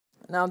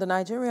Now, the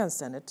Nigerian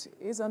Senate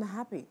is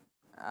unhappy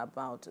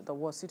about the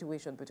war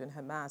situation between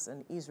Hamas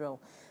and Israel,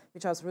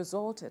 which has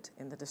resulted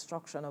in the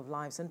destruction of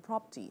lives and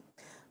property.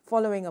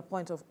 Following a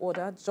point of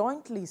order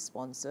jointly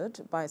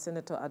sponsored by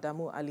Senator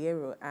Adamu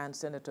Aliero and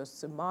Senator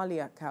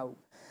Somalia Kau,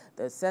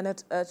 the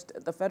Senate urged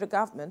the federal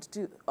government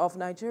of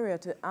Nigeria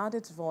to add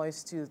its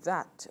voice to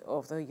that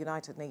of the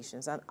United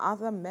Nations and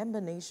other member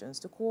nations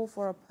to call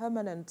for a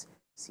permanent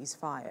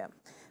ceasefire.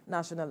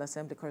 National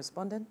Assembly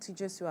correspondent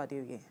TVC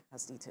News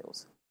has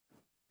details.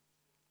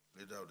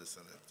 Leader of the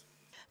Senate.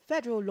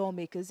 Federal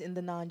lawmakers in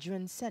the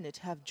Nigerian Senate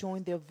have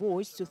joined their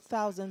voice to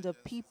thousands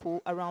of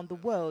people around the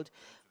world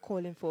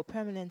calling for a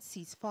permanent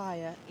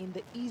ceasefire in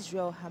the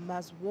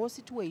Israel-Hamas war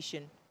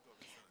situation.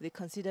 They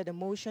considered a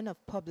motion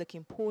of public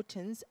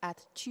importance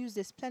at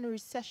Tuesday's plenary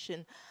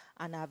session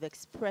and have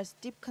expressed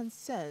deep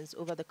concerns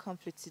over the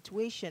conflict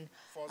situation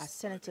as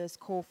senators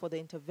call for the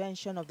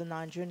intervention of the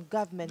Nigerian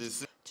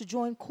government to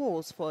join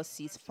calls for a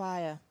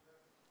ceasefire.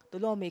 The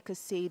lawmakers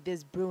say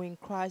this brewing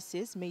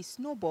crisis may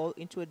snowball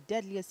into a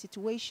deadlier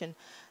situation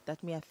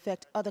that may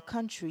affect other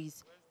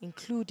countries,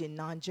 including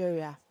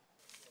Nigeria.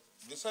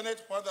 The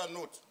Senate further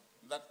notes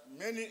that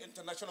many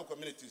international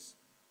communities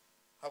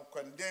have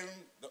condemned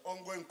the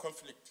ongoing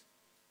conflict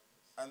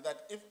and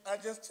that if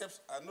urgent steps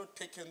are not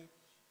taken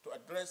to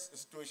address the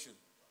situation,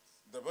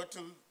 the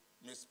battle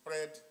may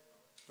spread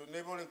to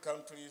neighboring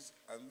countries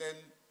and then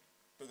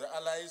to the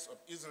allies of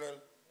Israel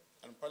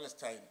and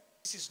Palestine.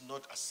 This is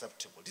not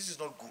acceptable. This is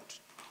not good.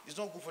 It's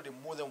not good for the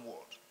modern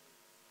world.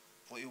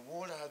 For a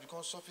world that has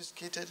become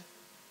sophisticated,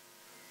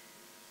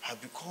 has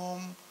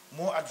become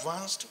more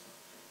advanced,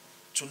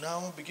 to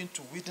now begin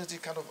to witness this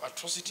kind of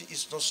atrocity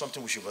is not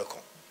something we should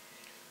welcome.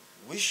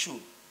 We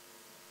should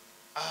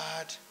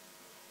add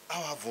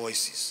our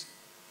voices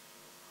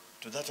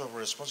to that of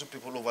responsible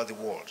people over the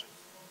world,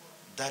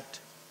 that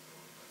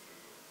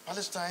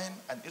Palestine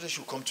and Israel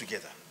should come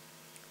together,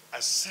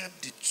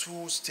 accept the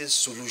two-state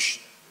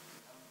solution,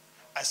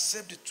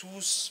 accept the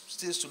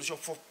two-state solution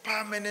for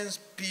permanent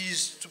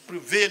peace to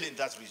prevail in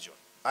that region.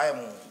 I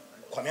am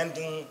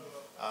commending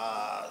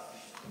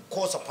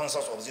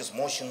co-sponsors of this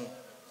motion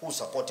who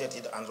supported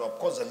it, and of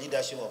course the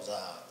leadership of the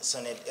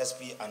Senate,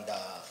 SP and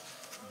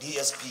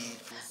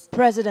DSP.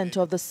 President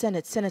of the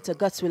Senate, Senator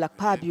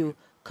Govt,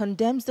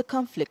 condemns the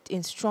conflict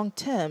in strong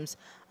terms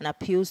and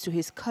appeals to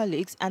his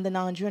colleagues and the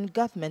Nigerian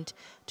government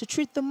to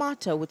treat the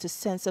matter with a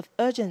sense of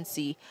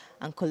urgency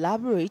and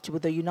collaborate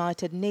with the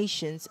United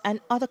Nations and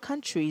other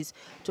countries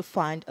to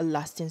find a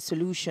lasting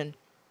solution.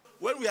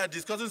 When we are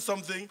discussing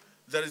something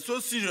that is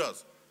so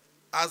serious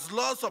as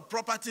loss of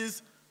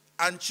properties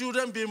and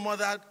children being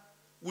murdered,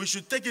 we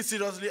should take it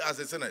seriously as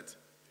a Senate.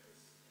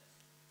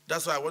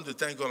 That's why I want to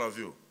thank all of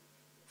you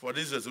for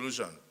this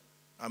resolution,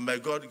 and may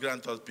God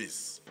grant us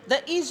peace.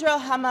 The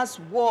Israel-Hamas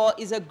war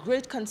is a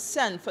great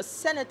concern for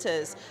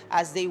senators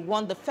as they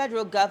want the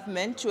federal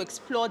government to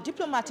explore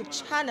diplomatic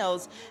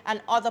channels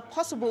and other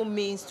possible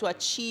means to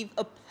achieve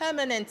a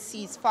permanent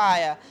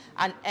ceasefire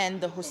and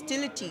end the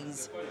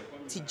hostilities.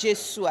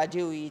 TVC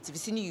News,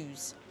 TVC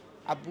News,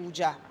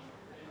 Abuja.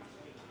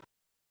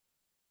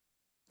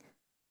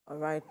 All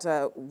right,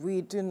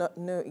 we do not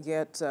know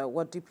yet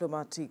what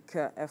diplomatic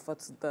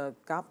efforts the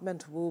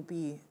government will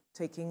be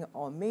taking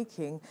or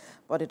making,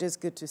 but it is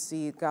good to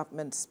see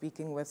government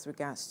speaking with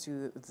regards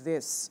to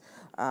this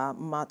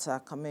matter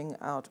coming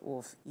out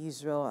of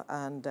Israel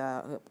and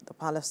the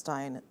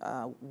Palestine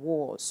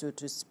war, so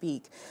to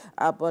speak.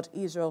 But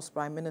Israel's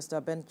Prime Minister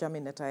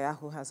Benjamin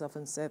Netanyahu has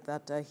often said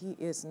that he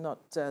is not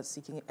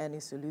seeking any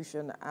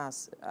solution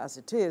as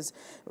it is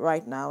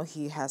right now.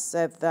 He has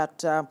said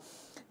that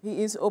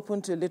he is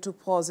open to little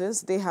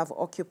pauses. They have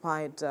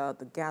occupied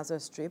the Gaza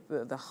Strip,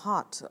 the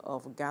heart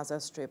of Gaza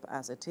Strip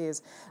as it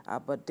is.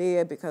 But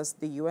there, because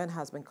the UN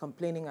has been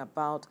complaining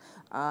about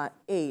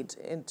aid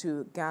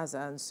into Gaza.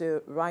 And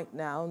so right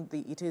now,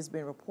 it has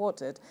been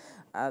reported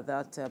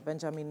that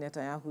Benjamin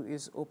Netanyahu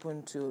is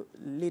open to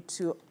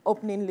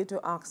opening little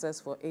access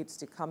for aids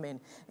to come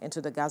into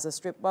the Gaza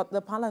Strip. But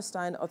the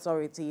Palestine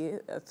Authority,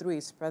 through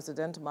its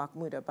president,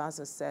 Mahmoud Abbas,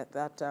 has said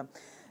that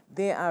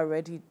they are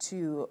ready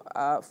to,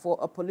 for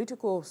a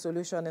political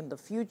solution in the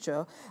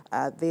future,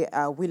 they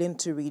are willing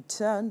to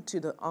return to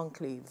the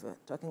enclave,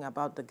 talking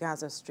about the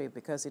Gaza Strip,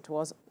 because it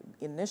was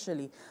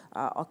initially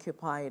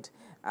occupied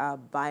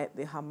by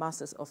the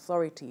Hamas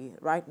Authority.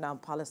 Right now,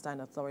 Palestine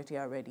Authority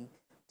are ready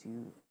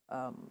to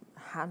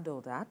handle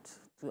that,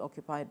 to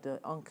occupy the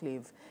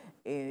enclave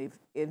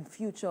in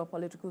future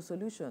political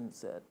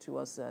solutions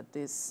towards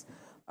this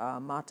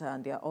matter,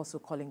 and they are also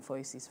calling for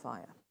a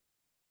ceasefire.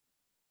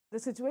 The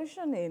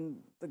situation in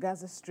the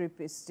Gaza Strip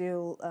is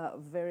still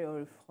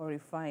very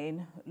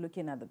horrifying,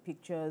 looking at the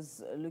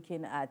pictures,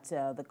 looking at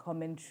the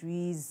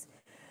commentaries.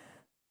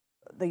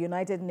 The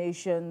United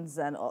Nations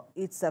and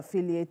its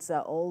affiliates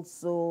are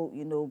also,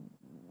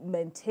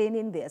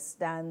 maintaining their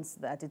stance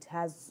that it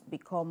has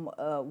become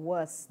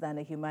worse than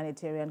a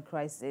humanitarian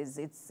crisis.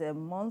 It's a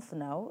month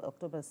now,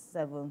 October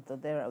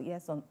 7th.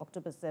 Yes, on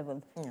October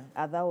 7th.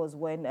 Yeah. That was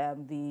when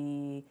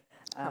the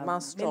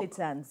Hamas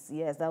militants.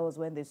 Yes, that was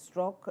when they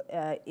struck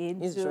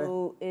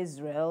into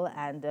Israel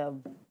and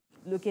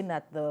looking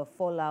at the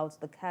fallout,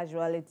 the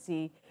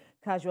casualty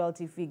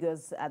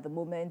figures at the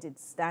moment,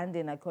 it's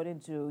standing, according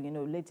to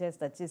latest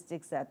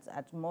statistics,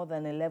 at more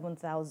than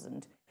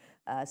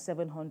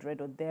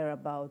 11,700 or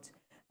thereabout,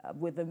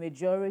 with the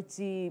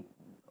majority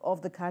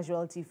of the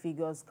casualty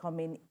figures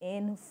coming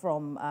in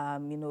from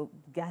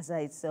Gaza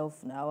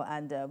itself now.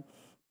 And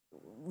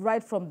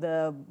right from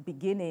the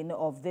beginning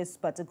of this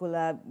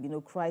particular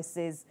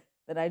crisis,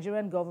 the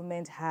Nigerian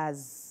government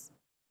has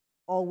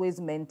always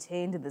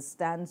maintained the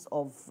stance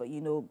of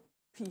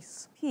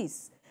peace.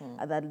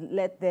 That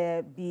let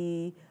there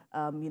be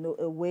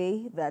a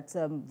way that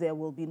there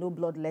will be no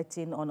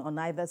bloodletting on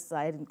either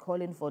side, and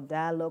calling for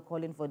dialogue,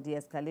 calling for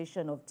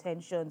de-escalation of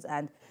tensions.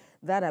 And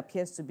that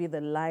appears to be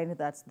the line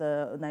that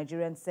the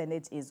Nigerian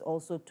Senate is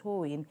also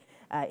towing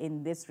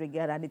in this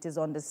regard. And it is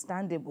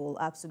understandable,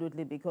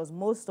 absolutely, because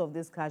most of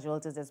these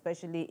casualties,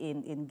 especially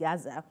in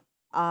Gaza,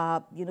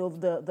 are,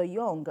 the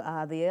young,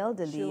 the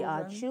elderly,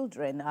 our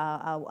children,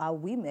 our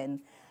women.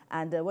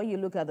 And when you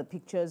look at the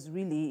pictures,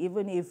 really,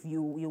 even if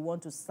you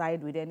want to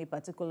side with any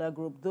particular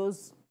group,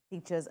 those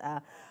pictures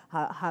are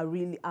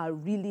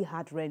really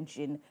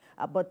heart-wrenching.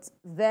 But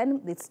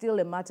then it's still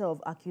a matter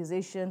of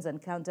accusations and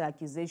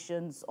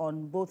counter-accusations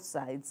on both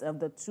sides of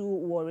the two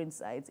warring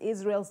sides.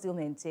 Israel still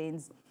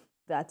maintains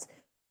that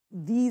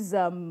these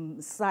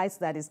sites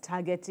that is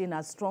targeting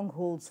are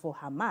strongholds for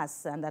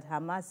Hamas, and that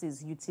Hamas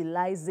is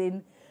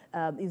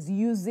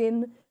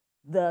using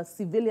the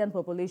civilian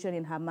population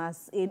in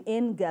Hamas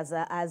in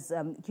Gaza as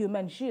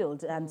human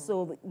shield. And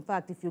so, in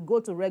fact, if you go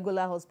to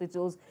regular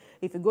hospitals,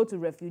 if you go to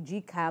refugee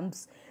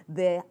camps,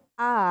 there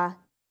are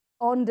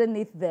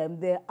underneath them,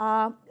 there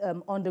are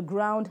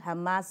underground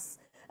Hamas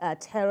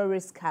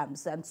terrorist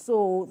camps. And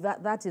so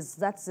that is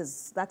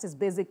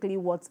basically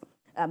what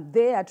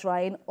they are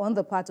trying on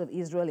the part of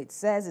Israel. It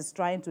says it's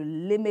trying to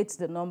limit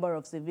the number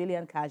of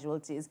civilian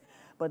casualties,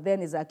 but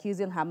then is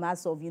accusing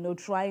Hamas of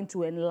trying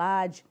to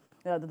enlarge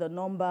the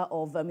number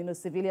of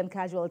civilian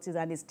casualties,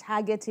 and is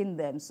targeting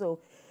them. So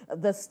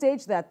the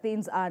stage that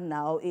things are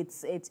now, it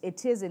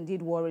is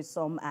indeed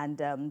worrisome.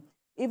 And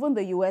even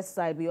the U.S.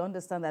 side, we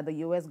understand that the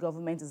U.S.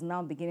 government is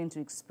now beginning to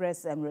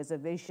express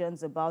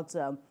reservations about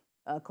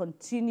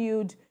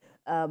continued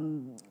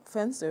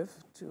offensive,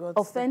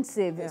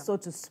 so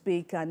to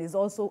speak, and is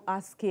also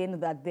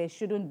asking that there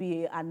shouldn't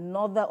be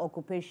another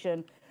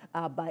occupation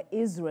by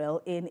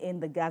Israel in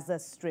the Gaza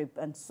Strip.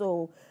 And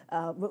so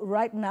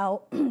right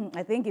now,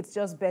 I think it's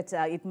just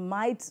better. It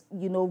might,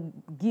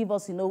 give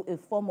us, a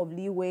form of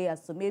leeway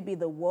as to maybe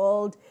the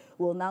world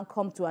will now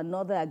come to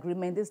another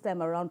agreement, this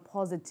time around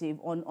positive,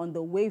 on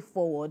the way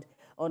forward,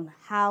 on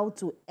how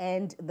to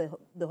end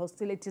the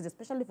hostilities,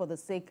 especially for the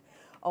sake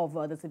of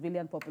the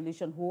civilian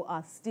population who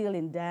are still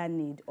in dire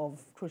need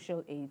of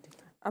crucial aid.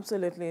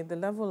 Absolutely. The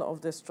level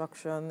of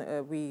destruction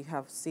we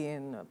have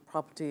seen,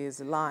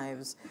 properties,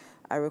 lives.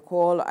 I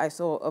recall I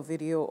saw a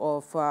video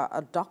of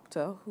a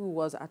doctor who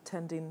was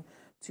attending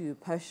to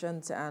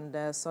patients, and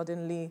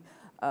suddenly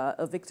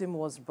a victim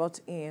was brought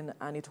in,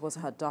 and it was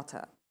her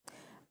daughter.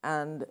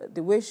 And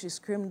the way she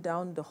screamed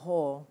down the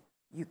hall,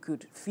 you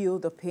could feel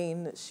the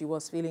pain she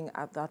was feeling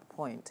at that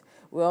point.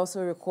 We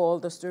also recall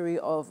the story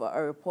of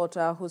a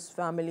reporter whose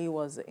family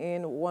was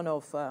in one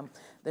of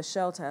the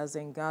shelters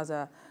in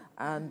Gaza,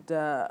 and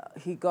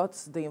he got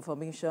the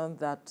information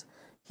that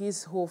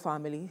his whole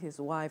family, his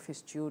wife,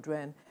 his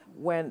children,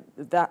 when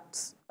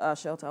that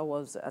shelter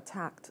was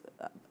attacked,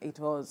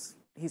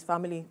 his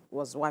family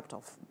was wiped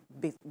off,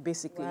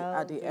 basically,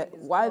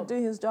 while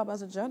doing his job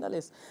as a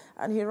journalist.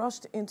 And he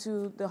rushed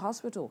into the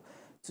hospital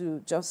to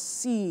just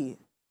see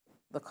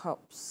the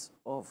corpse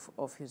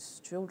of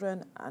his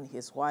children and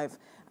his wife,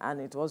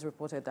 and it was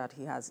reported that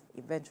he has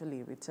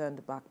eventually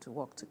returned back to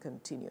work to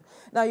continue.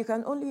 Now, you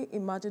can only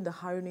imagine the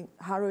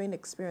harrowing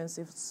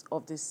experiences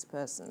of these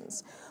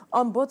persons.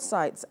 On both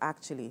sides,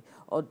 actually,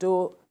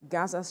 although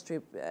Gaza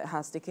Strip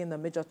has taken a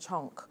major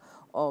chunk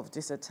of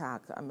this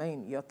attack. I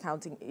mean, you're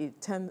counting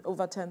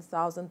over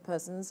 10,000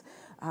 persons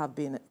have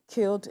been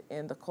killed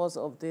in the course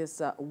of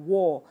this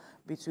war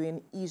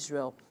between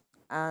Israel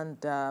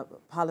and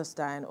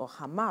Palestine, or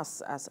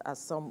Hamas, as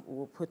some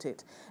will put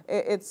it.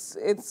 It's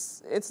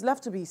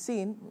left to be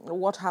seen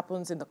what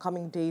happens in the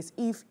coming days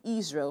if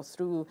Israel,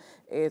 through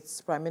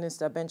its Prime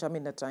Minister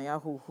Benjamin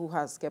Netanyahu, who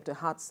has kept a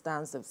hard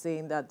stance of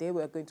saying that they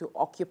were going to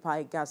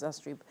occupy Gaza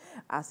Strip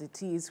as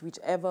it is,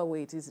 whichever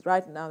way it is.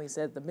 Right now, he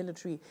said the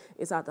military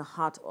is at the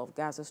heart of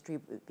Gaza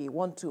Strip. They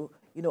want to,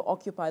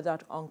 occupy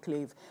that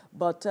enclave.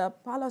 But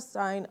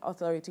Palestine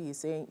Authority is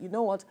saying, you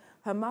know what,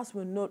 Hamas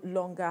will no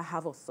longer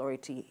have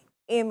authority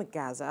in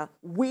Gaza.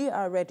 We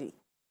are ready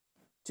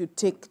to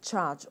take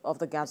charge of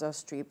the Gaza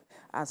Strip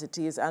as it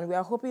is. And we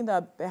are hoping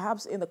that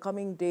perhaps in the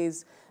coming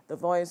days, the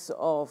voice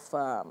of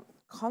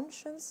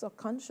conscience or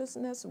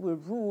consciousness will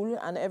rule,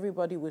 and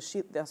everybody will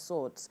sheath their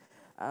swords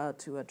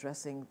to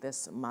addressing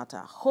this matter.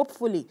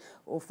 Hopefully,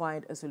 we'll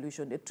find a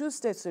solution. The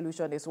two-state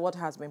solution is what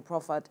has been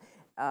proffered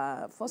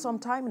for some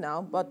time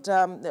now, but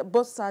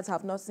both sides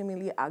have not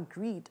seemingly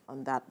agreed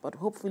on that, but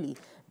hopefully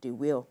they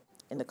will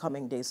in the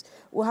coming days.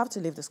 We'll have to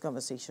leave this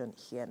conversation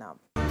here now.